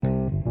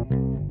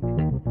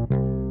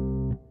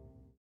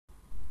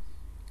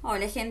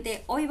Hola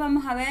gente, hoy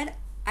vamos a ver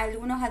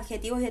algunos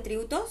adjetivos y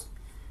atributos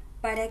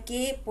para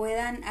que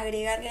puedan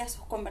agregarle a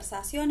sus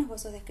conversaciones o a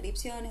sus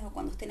descripciones o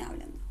cuando estén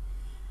hablando.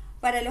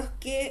 Para los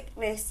que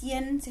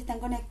recién se están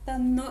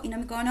conectando y no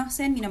me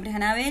conocen, mi nombre es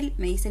Anabel,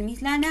 me dicen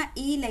Miss Lana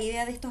y la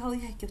idea de estos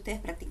audios es que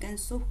ustedes practiquen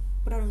su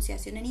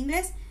pronunciación en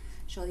inglés.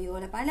 Yo digo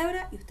la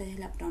palabra y ustedes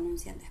la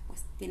pronuncian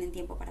después. Tienen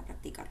tiempo para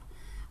practicarlo.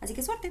 Así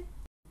que suerte.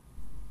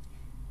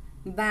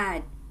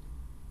 Bad.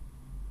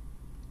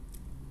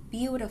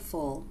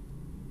 Beautiful.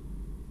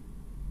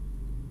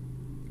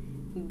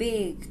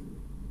 Big.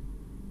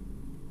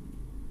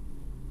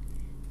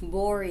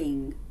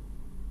 Boring.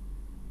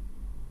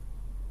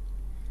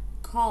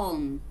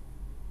 Calm.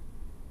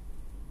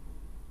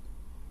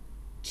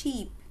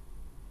 Cheap.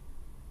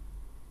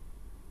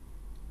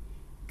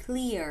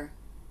 Clear.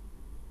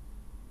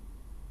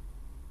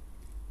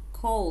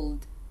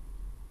 Cold.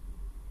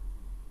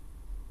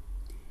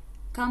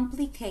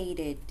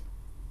 Complicated.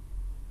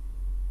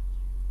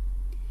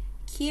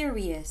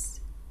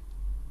 Curious.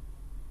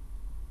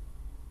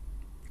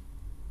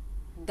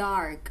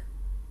 Dark.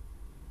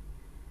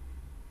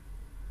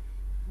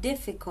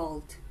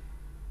 Difficult.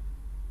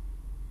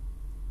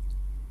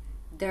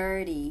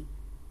 Dirty.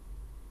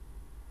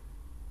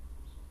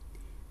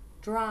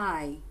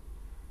 Dry.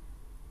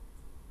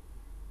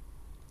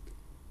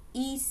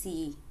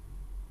 Easy.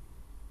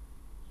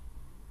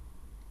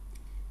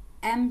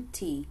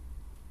 Empty.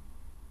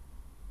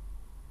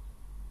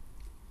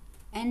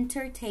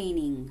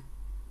 Entertaining.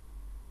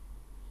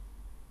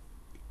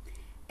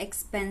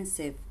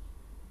 Expensive.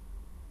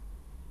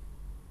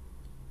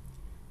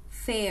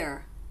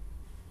 Fair.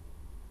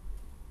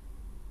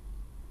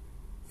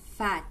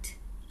 Fat.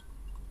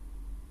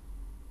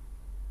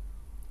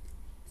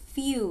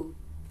 Few.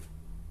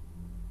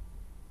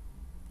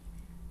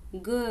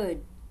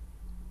 Good.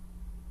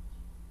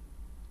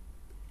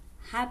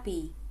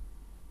 Happy.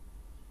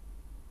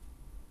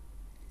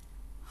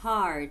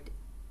 Hard.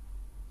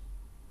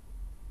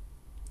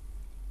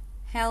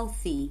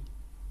 Healthy.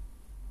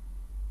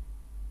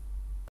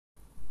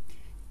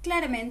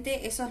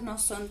 Claramente esos no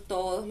son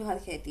todos los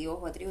adjetivos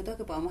o atributos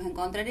que podemos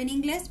encontrar en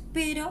inglés,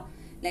 pero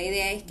la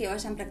idea es que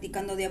vayan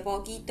practicando de a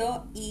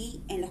poquito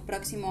y en los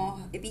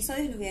próximos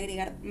episodios les voy a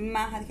agregar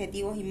más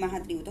adjetivos y más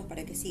atributos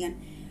para que sigan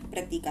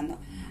practicando.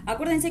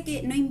 Acuérdense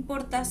que no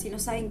importa si no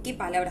saben qué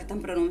palabra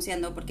están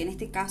pronunciando, porque en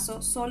este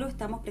caso solo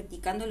estamos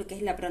practicando lo que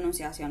es la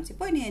pronunciación. Si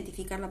pueden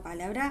identificar la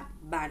palabra,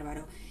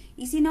 bárbaro.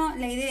 Y si no,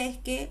 la idea es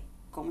que,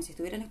 como si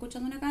estuvieran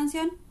escuchando una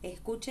canción,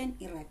 escuchen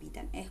y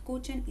repitan,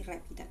 escuchen y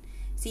repitan.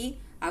 ¿Sí?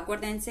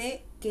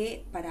 Acuérdense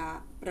que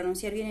para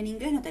pronunciar bien en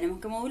inglés no tenemos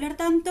que modular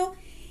tanto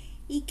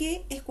y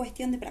que es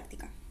cuestión de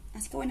práctica.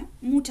 Así que bueno,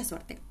 mucha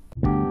suerte.